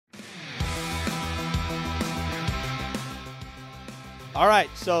All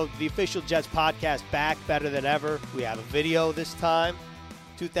right, so the official Jets podcast back better than ever. We have a video this time.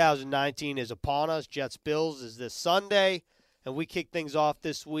 2019 is upon us. Jets-Bills is this Sunday, and we kick things off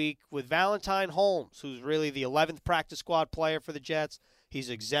this week with Valentine Holmes, who's really the 11th practice squad player for the Jets. He's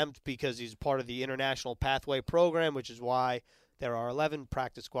exempt because he's part of the International Pathway Program, which is why there are 11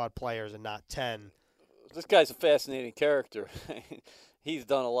 practice squad players and not 10. This guy's a fascinating character. He's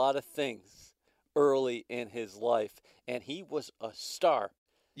done a lot of things early in his life, and he was a star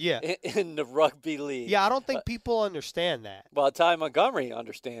in the rugby league. Yeah, I don't think people understand that. Well, Ty Montgomery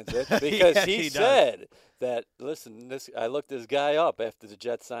understands it because yes, he said that, listen, I looked this guy up after the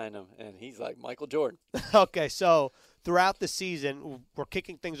Jets signed him, and he's like Michael Jordan. Okay, so throughout the season, we're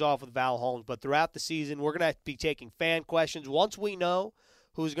kicking things off with Val Holmes, but throughout the season, we're going to be taking fan questions. Once we know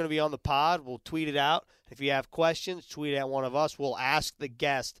who's going to be on the pod, we'll tweet it out. If you have questions, tweet at one of us. We'll ask the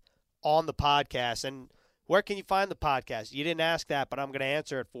guest on the podcast. And where can you find the podcast? You didn't ask that, but I'm going to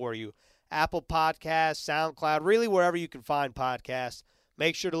answer it for you. Apple Podcasts, SoundCloud, really wherever you can find podcasts.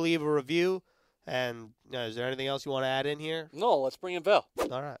 Make sure to leave a review. And is there anything else you want to add in here? No, let's bring in Val.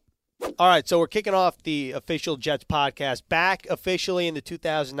 All right, so we're kicking off the official Jets podcast back officially in the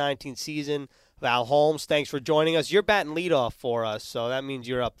 2019 season. Val Holmes, thanks for joining us. You're batting leadoff for us, so that means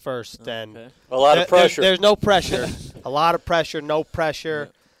you're up first. Okay. And a lot of pressure. There's no pressure. A lot of pressure, no pressure.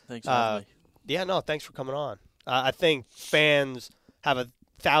 Yeah, thanks for having me. Yeah, no, thanks for coming on. I think fans have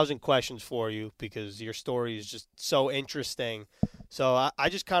 1,000 questions for you because your story is just so interesting. So I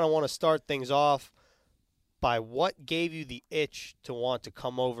just kind of want to start things off by what gave you the itch to want to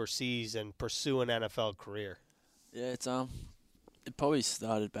come overseas and pursue an NFL career? Yeah, it probably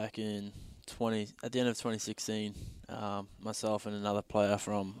started back in at the end of 2016. Myself and another player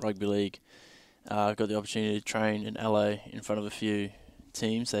from rugby league got the opportunity to train in LA in front of a few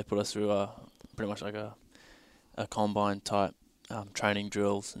teams. They put us through pretty much like a combine type training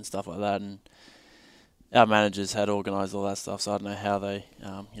drills and stuff like that, and our managers had organised all that stuff, so I don't know how they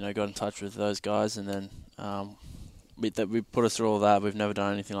got in touch with those guys, and then we put us through all that. We've never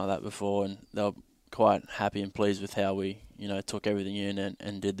done anything like that before, and they were quite happy and pleased with how we took everything in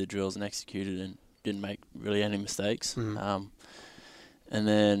and did the drills and executed and didn't make really any mistakes. Mm-hmm. And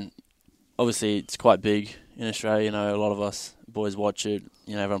then obviously it's quite big in Australia. A lot of us boys watch it.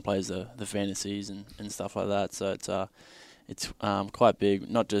 Everyone plays the fantasies and stuff like that. So it's quite big.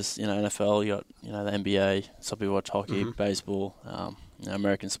 Not just NFL. You got the NBA. Some people watch hockey, baseball,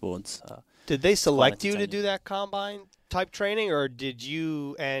 American sports. Did they select you to do that combine type training, or did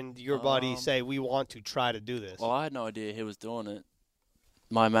you and your buddy say, we want to try to do this? Well, I had no idea he was doing it.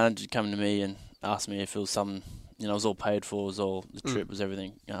 My manager came to me and asked me if it was something, it was all paid for, the trip was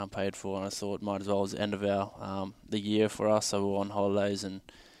everything paid for, and I thought it might as well as the end of the year for us, so we were on holidays, and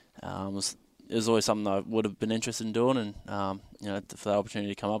it was always something I would have been interested in doing, and for that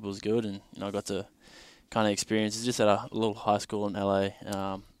opportunity to come up, it was good, and I got to kind of experience it just at a little high school in LA.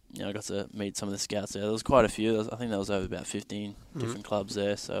 I got to meet some of the scouts there. There was quite a few. I think there was over about 15 different clubs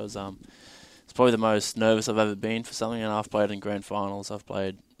there. So it was it's probably the most nervous I've ever been for something. And I've played in grand finals. I've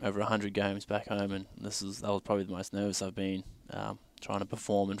played over 100 games back home, and that was probably the most nervous I've been trying to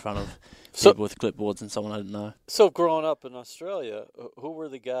perform in front of people with clipboards and someone I didn't know. So growing up in Australia, who were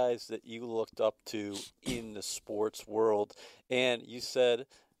the guys that you looked up to in the sports world? And you said,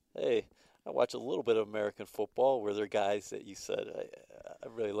 hey, I watch a little bit of American football. Were there guys that you said, I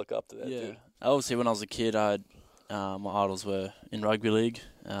really look up to that dude? Obviously, when I was a kid, my idols were in rugby league.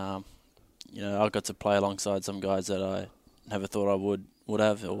 I got to play alongside some guys that I never thought I would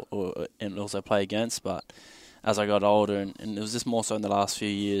have and also play against. But as I got older, and it was just more so in the last few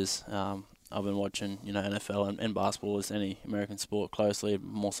years, I've been watching NFL and basketball as any American sport closely,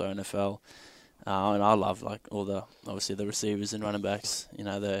 more so NFL. And I love obviously the receivers and running backs,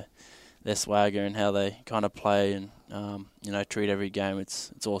 their swagger and how they kind of play and treat every game.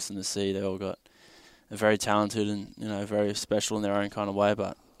 It's awesome to see. They all got very talented and very special in their own kind of way.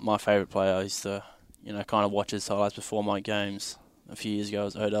 But my favourite player, I used to kind of watch his highlights before my games a few years ago,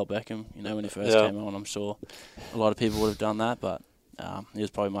 was Odell Beckham. When he first came on, I'm sure a lot of people would have done that. But he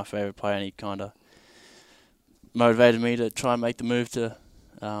was probably my favourite player, and he kind of motivated me to try and make the move to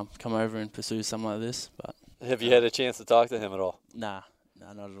come over and pursue something like this. But have you had a chance to talk to him at all? Nah.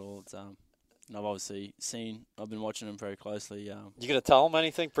 No, not at all. It's I've obviously I've been watching him very closely. You going to tell him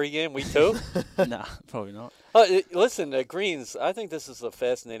anything pregame, week 2? Nah, probably not. Listen, Greens, I think this is a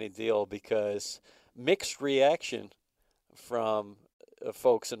fascinating deal because mixed reaction from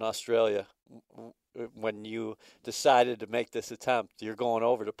folks in Australia when you decided to make this attempt. You're going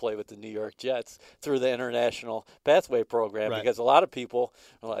over to play with the New York Jets through the International Pathway Program because a lot of people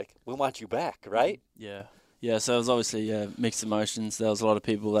are like, we want you back, right? Yeah. Yeah, so it was obviously mixed emotions. There was a lot of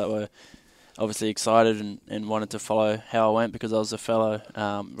people that were obviously excited and wanted to follow how I went because I was a fellow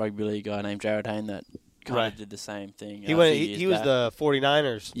rugby league guy named Jared Hayne that kind of did the same thing. He was the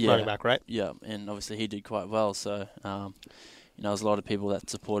 49ers running back, right? Yeah, and obviously he did quite well. So, there was a lot of people that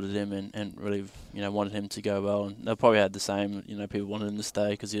supported him and really, wanted him to go well. And they probably had the same, people wanted him to stay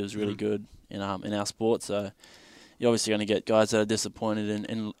because he was really good in our sport. So you're obviously going to get guys that are disappointed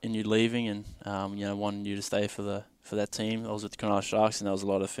in you leaving and, wanting you to stay for that team. I was with the Cronulla Sharks and there was a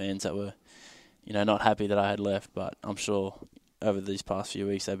lot of fans that were, not happy that I had left. But I'm sure over these past few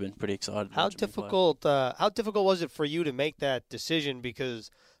weeks they've been pretty excited. How difficult was it for you to make that decision?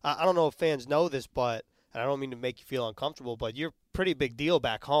 Because I don't know if fans know this, but and I don't mean to make you feel uncomfortable, but you're a pretty big deal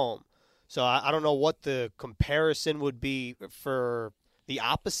back home. So I don't know what the comparison would be for the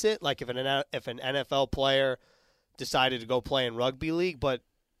opposite, like if an NFL player decided to go play in rugby league. But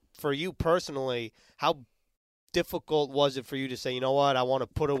for you personally, how difficult was it for you to say, you know what, I want to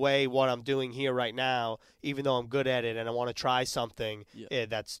put away what I'm doing here right now, even though I'm good at it, and I want to try something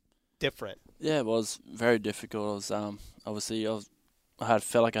that's different? Yeah, it was very difficult. It was obviously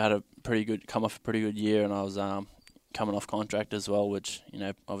felt like I had come off a pretty good year, and I was coming off contract as well, which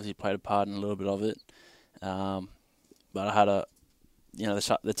obviously played a part in a little bit of it. But I had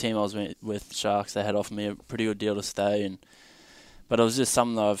the team I was with, Sharks, they had offered me a pretty good deal to stay, but it was just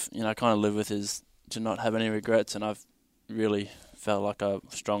something that I've kind of lived with, is to not have any regrets, and I've really felt like I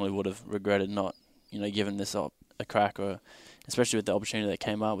strongly would have regretted not giving this a crack, or especially with the opportunity that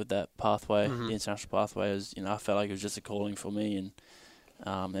came up with that pathway, the international pathway. I felt like it was just a calling for me, and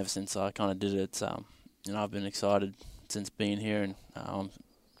ever since I kind of did it, I've been excited since being here, and I'm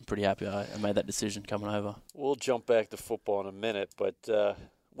pretty happy I made that decision coming over. We'll jump back to football in a minute, but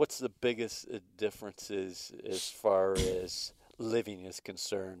what's the biggest differences as far as living is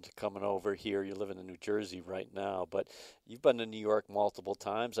concerned coming over here? You're living in New Jersey right now, but you've been to New York multiple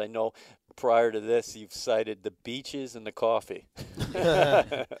times. I know prior to this you've cited the beaches and the coffee.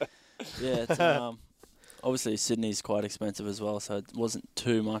 Yeah, it's obviously Sydney's quite expensive as well, so it wasn't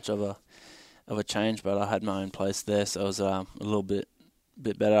too much of a change, but I had my own place there, so it was a little bit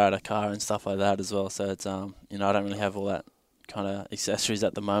better at a car and stuff like that as well. So it's I don't really have all that kind of accessories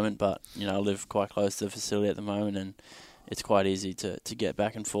at the moment, but I live quite close to the facility at the moment, and it's quite easy to get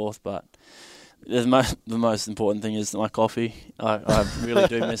back and forth. But the most important thing is my coffee. I really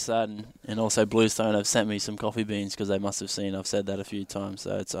do miss that, and also Bluestone have sent me some coffee beans because they must have seen I've said that a few times.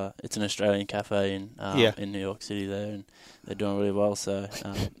 So it's an Australian cafe in New York City there, and they're doing really well. So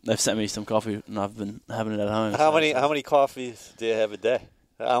they've sent me some coffee, and I've been having it at home. How many coffees do you have a day,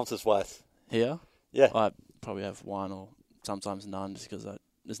 ounces wise? Here? Yeah, I probably have one or sometimes none, just because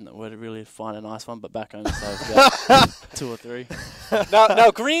isn't that where to really find a nice one, but back home so I've got 2 or 3. Now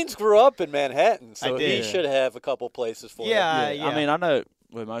Greens grew up in Manhattan, so he should have a couple places for it. Yeah. I mean, I know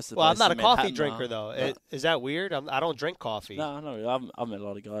where most of the Well, I'm not a coffee Manhattan drinker, though. No. Is that weird? I don't drink coffee. No, I've met a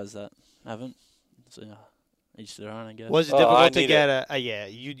lot of guys that haven't. So, each their own, I guess. Was it difficult to get yeah,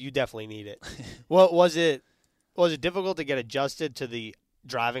 you definitely need it. Well, was it difficult to get adjusted to the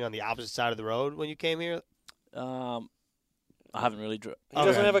driving on the opposite side of the road when you came here? I haven't really. He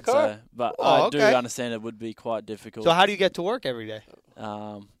doesn't have a car? But I do understand it would be quite difficult. So how do you get to work every day?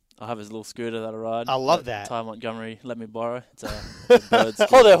 I have his little scooter that I ride. I love that. Ty Montgomery let me borrow. It's a bird scooter.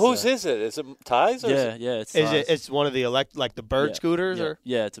 Hold on, whose is it? Is it Ty's? It's Ty's. It's one of the like the bird scooters? Yeah. Or?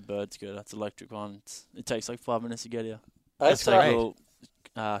 Yeah, it's a bird scooter. It's an electric one. It takes like 5 minutes to get here. That's like great. a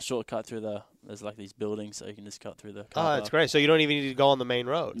little shortcut through there's like these buildings, so you can just cut through the car Oh, park. That's great. So you don't even need to go on the main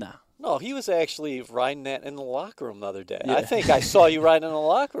road. Nah. No, he was actually riding that in the locker room the other day. Yeah. I think I saw you riding in the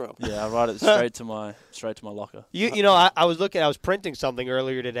locker room. Yeah, I ride it straight to my locker. I was printing something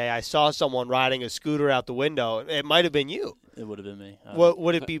earlier today. I saw someone riding a scooter out the window. It might have been you. It would have been me.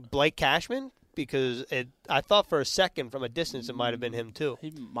 Would it be Blake Cashman? Because I thought for a second from a distance it might have been him too. He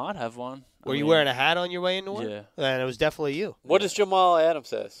might have one. Were you wearing a hat on your way into work? Yeah. And it was definitely you. What does Jamal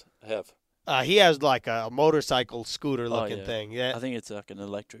Adams have? He has like a motorcycle scooter looking thing. Yeah, I think it's like an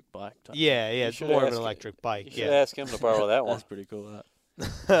electric bike type. Yeah, it's more of an electric bike. You should ask him to borrow that one. That's pretty cool.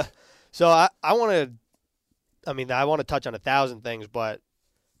 So I want to touch on 1,000 things, but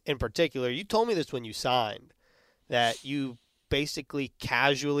in particular, you told me this when you signed, that you basically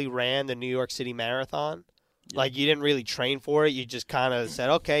casually ran the New York City Marathon. Yeah. Like you didn't really train for it. You just kind of said,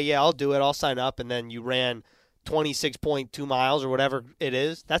 okay, yeah, I'll do it. I'll sign up. And then you ran 26.2 miles or whatever it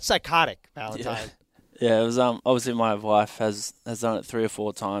is. That's psychotic, Valentine. Yeah, it was obviously my wife has done it 3 or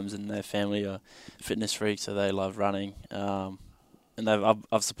 4 times, and their family are fitness freaks, so they love running. And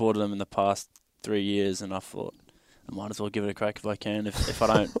I've supported them in the past 3 years, and I thought I might as well give it a crack if I can. If I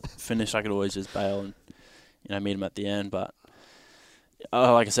don't finish, I could always just bail. And meet him at the end. But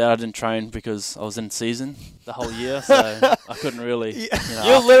like I said, I didn't train because I was in season the whole year, so I couldn't really.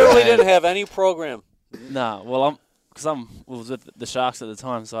 You literally didn't have any program. Nah, well, I was with the Sharks at the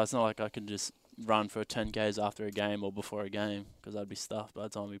time, so it's not like I could just run for 10 Ks after a game or before a game because I'd be stuffed by the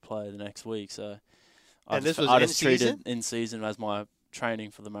time we play the next week. So I just treated in season as my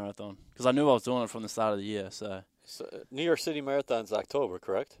training for the marathon because I knew I was doing it from the start of the year. So New York City Marathon's October,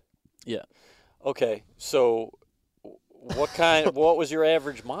 correct? Yeah. Okay, so what was your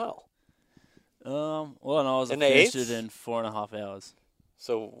average mile? Well, I finished it in 4.5 hours.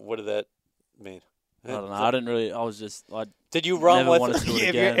 So what did that mean? I don't know. I didn't really. I was just. Did you run never with wanted to do it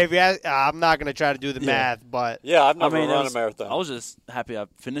again. If you ask, I'm not going to try to do the math, but I've never run a marathon. I was just happy I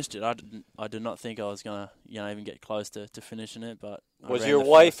finished it. I did not think I was gonna even get close to finishing it. But was your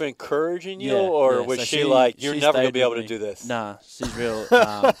wife encouraging you, or was she like, "You're never gonna be able to do this"? Nah, she's real.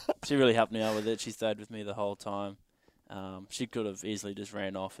 She really helped me out with it. She stayed with me the whole time. She could have easily just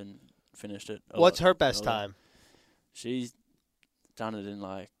ran off and finished it. What's her best time? She's done it in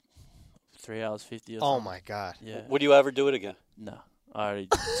like 3 hours 50 or something. Oh my God! Yeah. Would you ever do it again? No. I already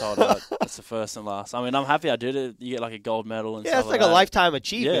told her that's the first and last. I mean, I'm happy I did it. You get like a gold medal and stuff it's like a lifetime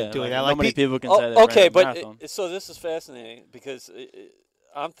achievement doing that. Not Like many people can say that. Okay, but marathon. So this is fascinating because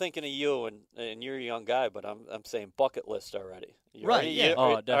I'm thinking of you and you're a young guy, but I'm saying bucket list already. You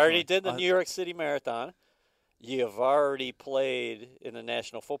already did the New York City Marathon. You've already played in the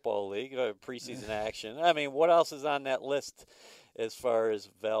National Football League, preseason action. I mean, what else is on that list as far as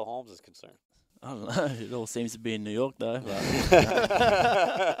Val Holmes is concerned? I don't know. It all seems to be in New York, though.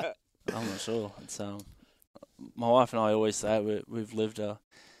 But, I'm not sure. It's my wife and I always say we've lived an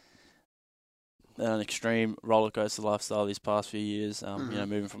extreme roller coaster lifestyle these past few years.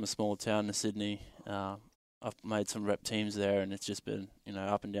 Moving from a small town to Sydney. I've made some rep teams there, and it's just been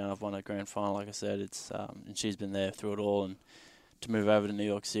up and down. I've won a grand final, like I said. It's and she's been there through it all, and to move over to New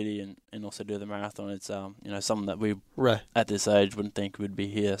York City and also do the marathon, it's something that we at this age wouldn't think would be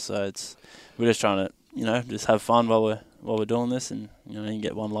here. So we're just trying to just have fun while we're doing this, and you can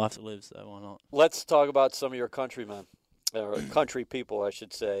get one life to live, so why not? Let's talk about some of your countrymen, or country people, I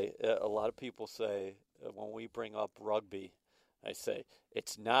should say. A lot of people say when we bring up rugby, I say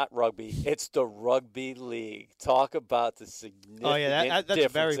it's not rugby, it's the rugby league. Talk about the significant that's a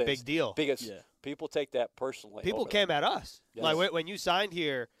very big deal. Because people take that personally. People came at us. Yes. Like when you signed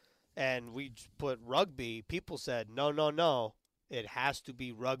here and we put rugby, people said, no, it has to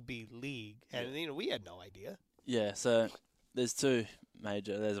be rugby league. And, we had no idea. Yeah, so there's two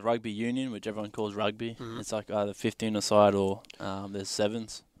major. There's a rugby union, which everyone calls rugby. Mm-hmm. It's like either 15-a-side or there's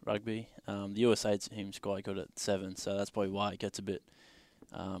sevens rugby. The USA team's quite good at sevens, so that's probably why it gets a bit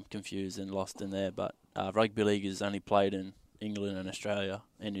confused and lost in there. But rugby league is only played in England and Australia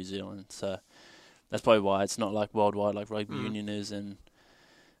and New Zealand, so that's probably why it's not like worldwide like rugby union is. And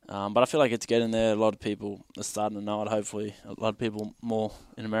but I feel like it's getting there. A lot of people are starting to know it. Hopefully, a lot of people more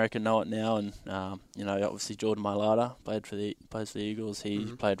in America know it now. And obviously Jordan Mailata plays for the Eagles. He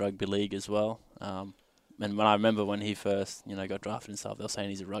played rugby league as well. And when I remember when he first got drafted and stuff, they were saying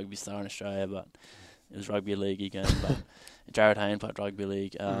he's a rugby star in Australia, but it was rugby league again. But Jared Hayne played rugby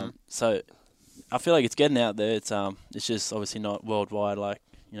league. So I feel like it's getting out there. It's just obviously not worldwide. Like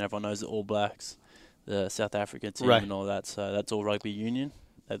everyone knows the All Blacks, the South African team, and all that. So that's all rugby union.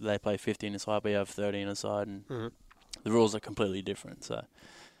 They play 15-a-side, we have 13-a-side, and the rules are completely different. So,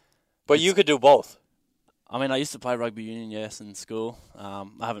 but you could do both. I mean, I used to play rugby union, yes, in school. I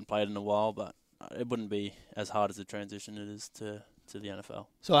haven't played in a while, but it wouldn't be as hard as the transition it is to the NFL.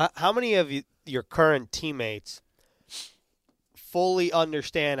 So how many of your current teammates fully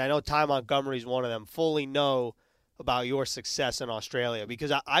understand, I know Ty Montgomery's one of them, fully know about your success in Australia?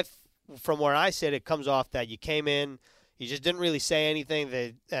 Because from where I sit, it comes off that you came in, you just didn't really say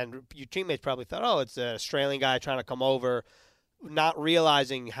anything, and your teammates probably thought, oh, it's an Australian guy trying to come over, not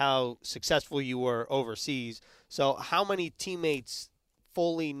realizing how successful you were overseas. So how many teammates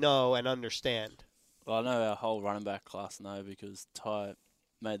fully know and understand? Well, I know our whole running back class know because Ty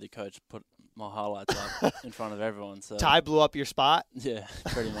made the coach put my highlights up in front of everyone. So Ty blew up your spot? Yeah,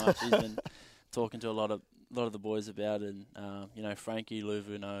 pretty much. He's been talking to a lot of the boys about it. And, Frankie,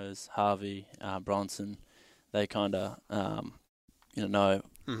 Luvu knows, Harvey, Bronson. They kind of, know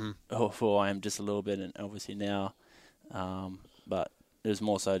who I am just a little bit, and obviously now. But it was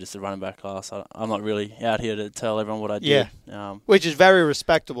more so just a running back class. I'm not really out here to tell everyone what I did. Yeah, which is very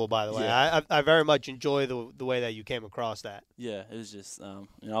respectable, by the way. Yeah. I very much enjoy the way that you came across that. Yeah, it was just, I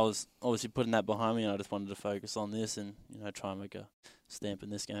was obviously putting that behind me, and I just wanted to focus on this and, try and make a stamp in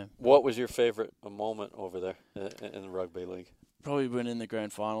this game. What was your favorite moment over there in the rugby league? Probably winning the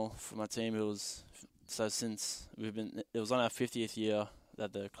grand final for my team. It was So since it was on our 50th year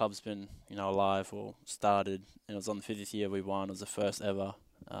that the club's been, alive or started, and it was on the 50th year we won. It was the first ever.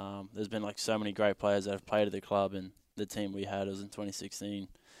 There's been like so many great players that have played at the club, and the team we had was in 2016.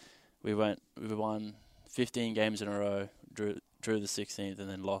 We won 15 games in a row, drew the 16th, and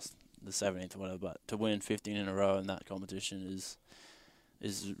then lost the 17th or whatever. But to win 15 in a row in that competition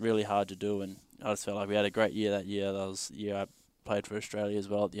is really hard to do, and I just felt like we had a great year that year. That was the year I played for Australia as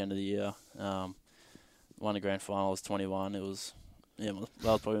well at the end of the year. Won a grand final. I was 21. It was, that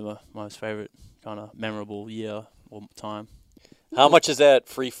was probably my most favourite kind of memorable year or time. How much is that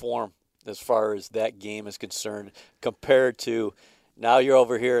free form as far as that game is concerned compared to now you're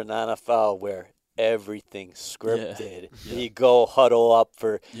over here in the NFL where everything's scripted. Yeah. You go huddle up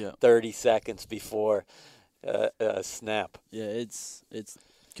for Yeah. 30 seconds before a snap. Yeah, it's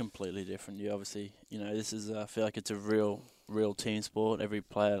completely different. You obviously, this is, I feel like it's a real team sport. Every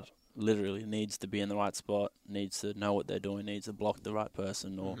player literally needs to be in the right spot, needs to know what they're doing, needs to block the right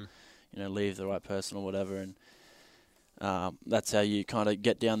person or, leave the right person or whatever. And that's how you kind of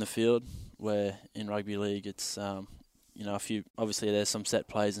get down the field, where in rugby league it's, obviously there's some set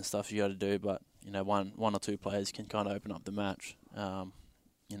plays and stuff you got to do, but, one or two players can kind of open up the match,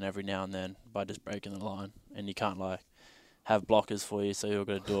 every now and then by just breaking the line. And you can't, have blockers for you, so you've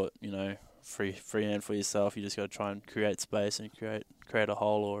got to do it, free hand for yourself. You just got to try and create space and create a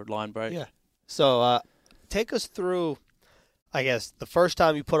hole or a line break. Yeah. So take us through, I guess, the first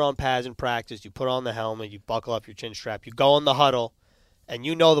time you put on pads in practice, you put on the helmet, you buckle up your chin strap, you go in the huddle, and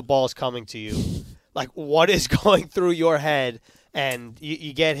the ball's coming to you. What is going through your head? And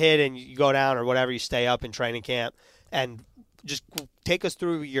you get hit and you go down or whatever, you stay up in training camp. And just take us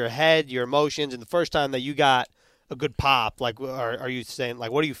through your head, your emotions, and the first time that you got a good pop. Are you saying,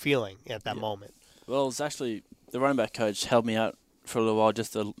 what are you feeling at that moment? Well, it's actually the running back coach helped me out for a little while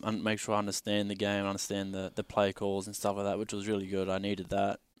just to make sure I understand the game, understand the play calls and stuff like that, which was really good. I needed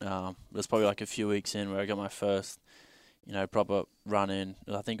that. It was probably a few weeks in where I got my first, proper run in.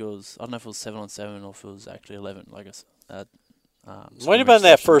 I think it was, I don't know if it was 7-on-7 or if it was actually 11, Might have been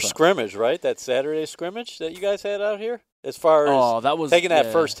that first scrimmage, right? That Saturday scrimmage that you guys had out here? As far as that was, taking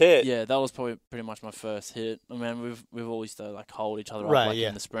that first hit. Yeah, that was probably pretty much my first hit. I mean, we've always to hold each other right, up yeah.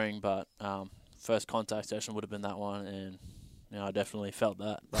 in the spring, but first contact session would have been that one, and I definitely felt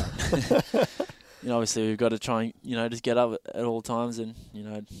that. But obviously we've got to try and just get up at all times, and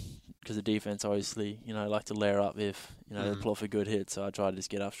because the defense obviously like to layer up if they pull off a good hit. So I tried to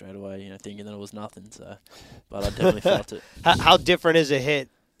just get up straight away, thinking that it was nothing. So, but I definitely felt it. How different is a hit,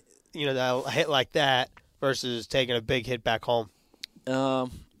 a hit like that versus taking a big hit back home?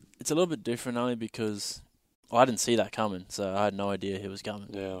 It's a little bit different only because I didn't see that coming, so I had no idea he was coming.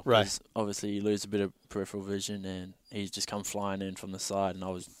 Yeah, right. Obviously, you lose a bit of peripheral vision, and he's just come flying in from the side, and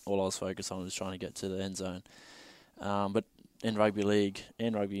all I was focused on was trying to get to the end zone. But in rugby league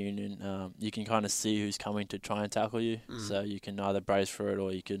and rugby union, you can kind of see who's coming to try and tackle you, so you can either brace for it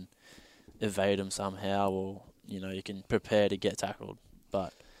or you can evade them somehow, or you can prepare to get tackled.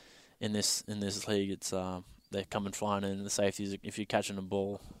 But in this league, it's they're coming flying in. The safeties, if you're catching a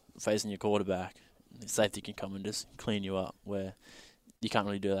ball facing your quarterback, the safety can come and just clean you up. Where you can't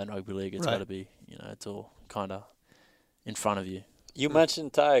really do that in rugby league. It's got to be, it's all kind of in front of you. You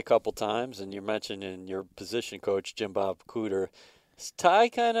mentioned Ty a couple times, and you mentioned in your position coach, Jim Bob Cooter. Is Ty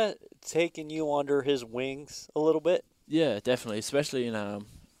kind of taking you under his wings a little bit? Yeah, definitely, especially in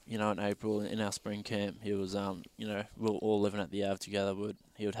in April in our spring camp. He was we were all living at the Ave together.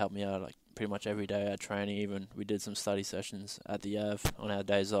 He would help me out pretty much every day at training. Even we did some study sessions at the Ave on our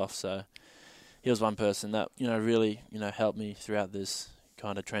days off. So he was one person that really helped me throughout this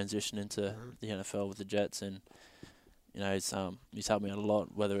kind of transition into the NFL with the Jets, and he's helped me out a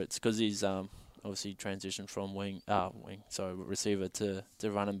lot. Whether it's because he's obviously transitioned from receiver to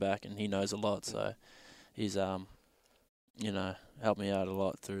running back, and he knows a lot. So he's helped me out a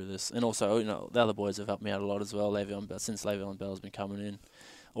lot through this, and also the other boys have helped me out a lot as well. Since Le'Veon Bell's been coming in,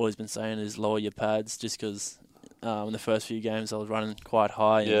 all he's been saying is lower your pads, just because in the first few games I was running quite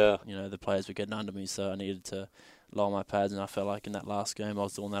high, and the players were getting under me, so I needed to lower my pads, and I felt like in that last game I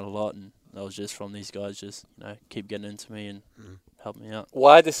was doing that a lot, and that was just from these guys just keep getting into me and help me out.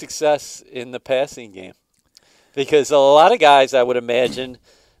 Why the success in the passing game? Because a lot of guys, I would imagine,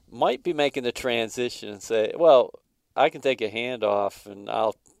 might be making the transition and say, well, I can take a handoff and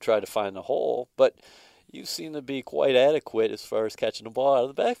I'll try to find the hole, but you seem to be quite adequate as far as catching the ball out of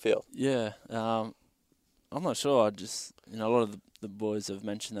the backfield. Yeah, I'm not sure. I just a lot of the boys have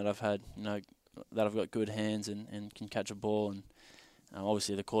mentioned that I've had that I've got good hands and can catch a ball, and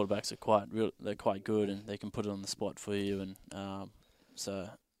obviously the quarterbacks are quite good and they can put it on the spot for you, and so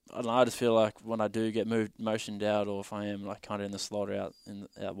I don't know. I just feel like when I do get motioned out, or if I am like kind of in the slot or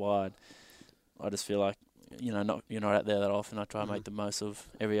out wide, I just feel like you're not out there that often. I try to make the most of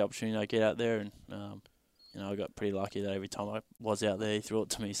every opportunity I get out there, and I got pretty lucky that every time I was out there, he threw it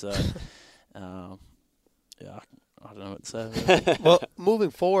to me. So I don't know what to say. Really. Well,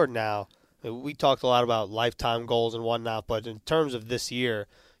 moving forward now, we talked a lot about lifetime goals and whatnot, but in terms of this year,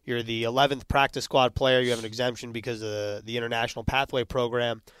 you're the 11th practice squad player. You have an exemption because of the International Pathway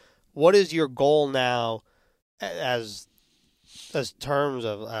Program. What is your goal now as terms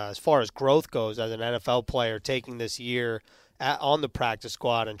of as far as growth goes as an NFL player, taking this year on the practice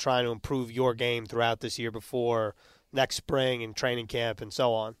squad and trying to improve your game throughout this year before next spring and training camp and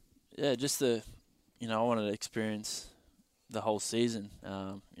so on? Yeah, just I wanted to experience the whole season.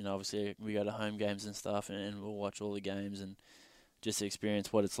 Obviously we go to home games and stuff, and we'll watch all the games and just to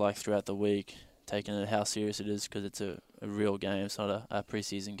experience what it's like throughout the week, taking it how serious it is because it's a real game. It's not a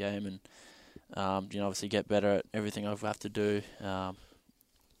preseason game, and obviously get better at everything I have to do,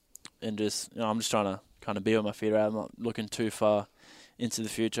 and just I'm just trying to kind of be on my feet. I'm not looking too far into the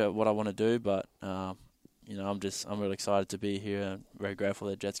future at what I want to do, but I'm really excited to be here. I'm very grateful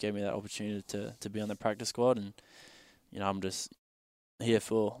that Jets gave me that opportunity to be on the practice squad, and I'm just here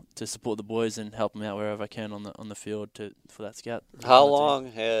to support the boys and help them out wherever I can on the field for that scout. How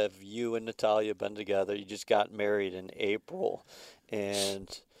long have you and Natalia been together? You just got married in April, and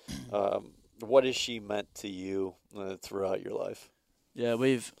what has she meant to you throughout your life? Yeah,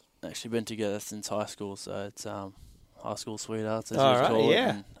 we've actually been together since high school, so it's high school sweethearts, as All you right, call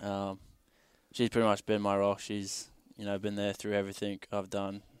yeah. it. And, she's pretty much been my rock. She's been there through everything I've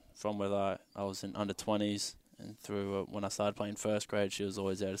done from when I was in under 20s and through when I started playing first grade. She was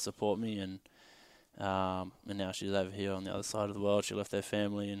always there to support me, and now she's over here on the other side of the world. She left their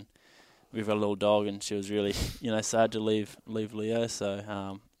family, and we've got a little dog, and she was really sad to leave Leo.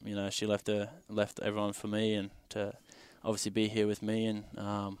 So she left everyone for me and to obviously be here with me, and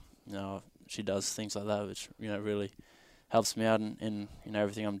she does things like that, which really helps me out in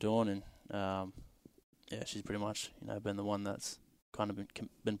everything I'm doing, and she's pretty much been the one that's kind of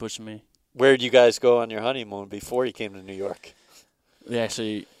been pushing me. Where did you guys go on your honeymoon before you came to New York? We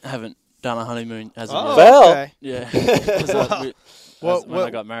actually haven't done a honeymoon as of Oh, yet. Well, okay. Yeah. When I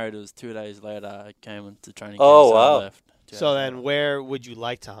got married, it was 2 days later. I came into training camp. Oh, so wow. I left. So then where would you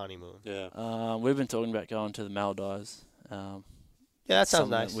like to honeymoon? Yeah. We've been talking about going to the Maldives. Yeah, that sounds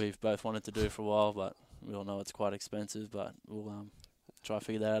something nice. that we've both wanted to do for a while, but we all know it's quite expensive. But we'll try to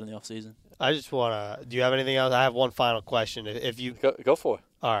figure that out in the off season. I just want to. Do you have anything else? I have one final question. If you Go for it.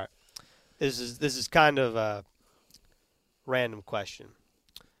 all right, this is kind of a random question.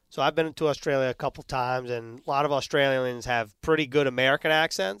 So I've been to Australia a couple times, and a lot of Australians have pretty good American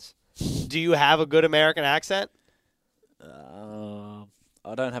accents. Do you have a good American accent?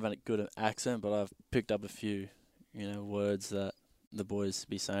 I don't have a good accent, but I've picked up a few, words that the boys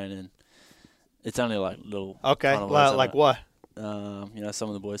be saying, and it's only like little. Okay, kind of well, words like what? Some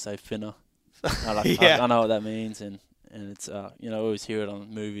of the boys say finna. Yeah. I know what that means, and it's I always hear it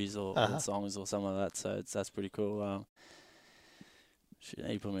on movies or songs or something like that. So that's pretty cool. Shit,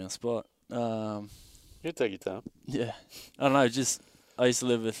 you put me on the spot. You take your time. Yeah, I don't know. I used to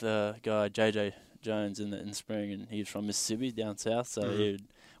live with a guy, JJ Jones, in the spring, and he was from Mississippi down south. So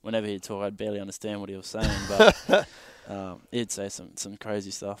whenever he'd talk, I'd barely understand what he was saying, but he'd say some crazy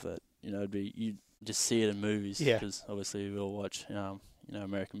stuff that you just see it in movies. Yeah. Because obviously we all watch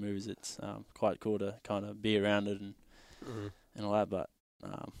American movies. It's quite cool to kind of be around it and all that. But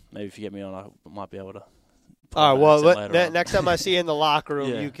maybe if you get me on, I might be able to. All right. Well, next time I see you in the locker room,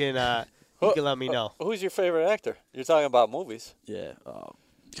 Yeah. you can let me know. Who's your favorite actor? You're talking about movies. Yeah.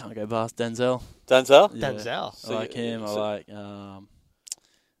 Can't go past Denzel. Denzel? Yeah. Denzel. So I like him. I like. I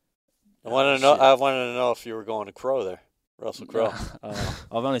wanted to know if you were going to Crow there. Russell Crowe.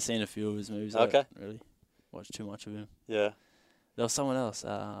 I've only seen a few of his movies. Okay. I don't really watch too much of him. Yeah. There was someone else,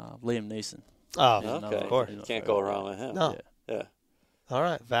 Liam Neeson. Oh, He's okay. another- of course. he's not Can't very go good. wrong with him. No. Yeah. All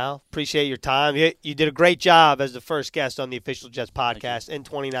right, Val. Appreciate your time. You did a great job as the first guest on the Official Jets podcast in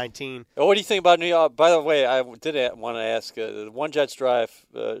 2019. What do you think about New York? By the way, I did want to ask, the One Jets Drive,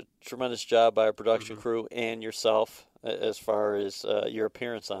 tremendous job by our production crew and yourself as far as your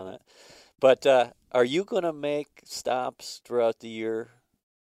appearance on it. But are you going to make stops throughout the year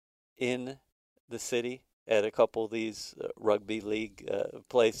in the city at a couple of these rugby league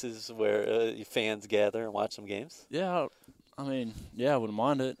places where fans gather and watch some games? Yeah, I wouldn't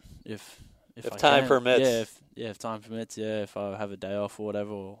mind it if I time can. permits. If time permits. Yeah, if I have a day off or whatever,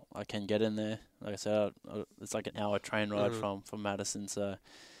 or I can get in there. Like I said, it's like an hour train ride from Madison. So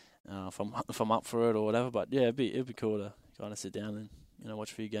if I'm up for it or whatever, but yeah, it'd be cool to kind of sit down and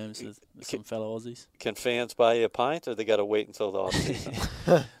watch a few games with some fellow Aussies. Can fans buy you a pint, or they got to wait until the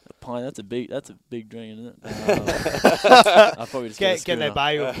offseason? A pint, that's a big drink, isn't it? I'll probably just get a Can they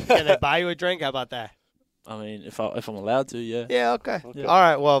schooner. buy you a drink? How about that? I mean, if I'm allowed to, yeah. Yeah, okay. Yeah. All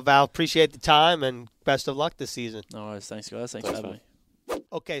right, well, Val, appreciate the time and best of luck this season. No worries. Thanks, guys. Thanks for having me.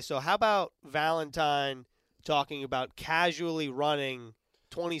 Okay, so how about Valentine talking about casually running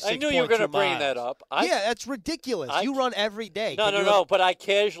 26.2 I knew you were going to bring miles? that up. Yeah, that's ridiculous. You run every day. No, but I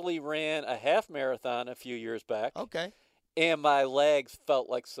casually ran a half marathon a few years back. Okay. And my legs felt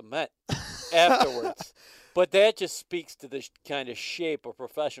like cement afterwards. But that just speaks to the kind of shape a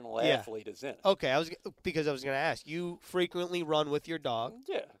professional athlete is in. Okay, I was going to ask. You frequently run with your dog.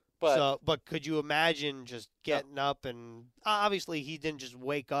 Yeah, but could you imagine just getting up and obviously he didn't just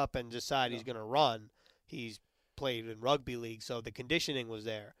wake up and decide he's going to run. He's played in rugby league, so the conditioning was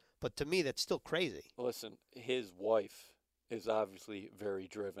there. But to me, that's still crazy. Listen, his wife is obviously very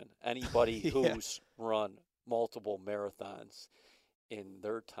driven. Anybody who's run multiple marathons in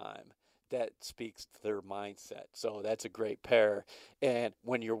their time, that speaks to their mindset. So that's a great pair. And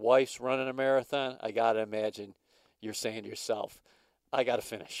when your wife's running a marathon, I got to imagine you're saying to yourself, I got to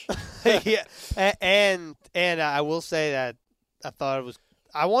finish. Yeah. And I will say that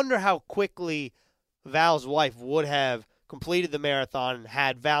I wonder how quickly Val's wife would have completed the marathon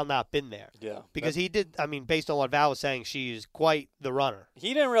had Val not been there. Yeah. Because he did, based on what Val was saying, she's quite the runner.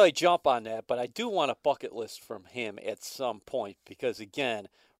 He didn't really jump on that, but I do want a bucket list from him at some point because, again,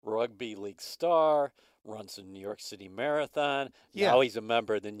 rugby league star, runs the New York City Marathon. Yeah. Now he's a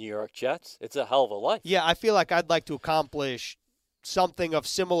member of the New York Jets. It's a hell of a life. Yeah, I feel like I'd like to accomplish something of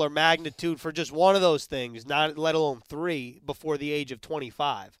similar magnitude for just one of those things, not let alone 3, before the age of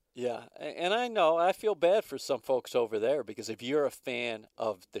 25. Yeah, and I feel bad for some folks over there because if you're a fan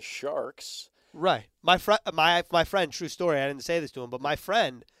of the Sharks. Right. My friend, true story, I didn't say this to him, but my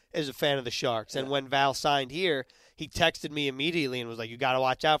friend is a fan of the Sharks. And when Val signed here, he texted me immediately and was like, you got to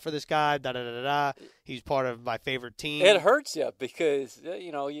watch out for this guy, da-da-da-da-da. He's part of my favorite team. It hurts you because,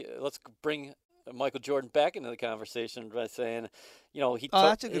 let's bring Michael Jordan back into the conversation by saying,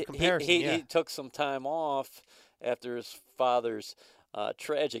 that's a good comparison. He took some time off after his father's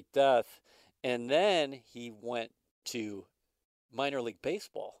tragic death, and then he went to minor league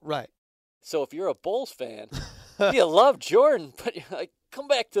baseball. Right. So if you're a Bulls fan, you love Jordan, but you're like, come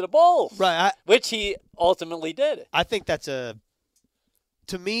back to the Bulls. Right. Which he ultimately did. I think that's to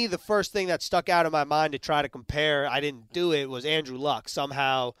me, the first thing that stuck out in my mind to try to compare, I didn't do it, was Andrew Luck.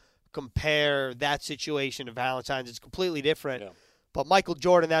 Somehow compare that situation to Valentine's. It's completely different. Yeah. But Michael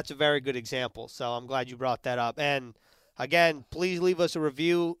Jordan, that's a very good example. So I'm glad you brought that up. And again, please leave us a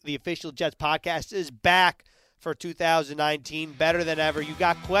review. The Official Jets podcast is back for 2019, better than ever. You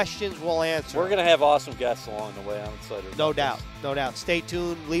got questions, we'll answer. We're going to have awesome guests along the way. I'm excited. No doubt. Stay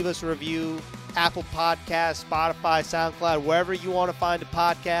tuned. Leave us a review. Apple Podcasts, Spotify, SoundCloud, wherever you want to find a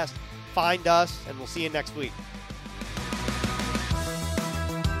podcast, find us, and we'll see you next week.